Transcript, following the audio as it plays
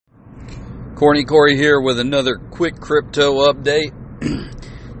Corey here with another quick crypto update.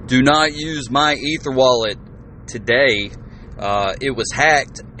 Do not use MyEtherWallet today. It was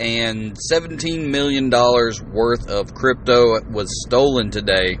hacked and $17 million worth of crypto was stolen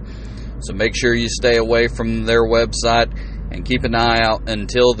today. So make sure you stay away from their website and keep an eye out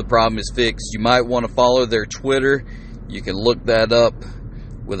until the problem is fixed. You might want to follow their Twitter. You can look that up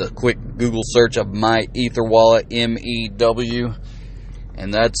with a quick Google search of MyEtherWallet, MEW.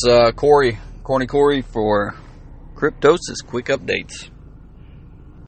 And that's Corey for Cryptosis Quick Updates.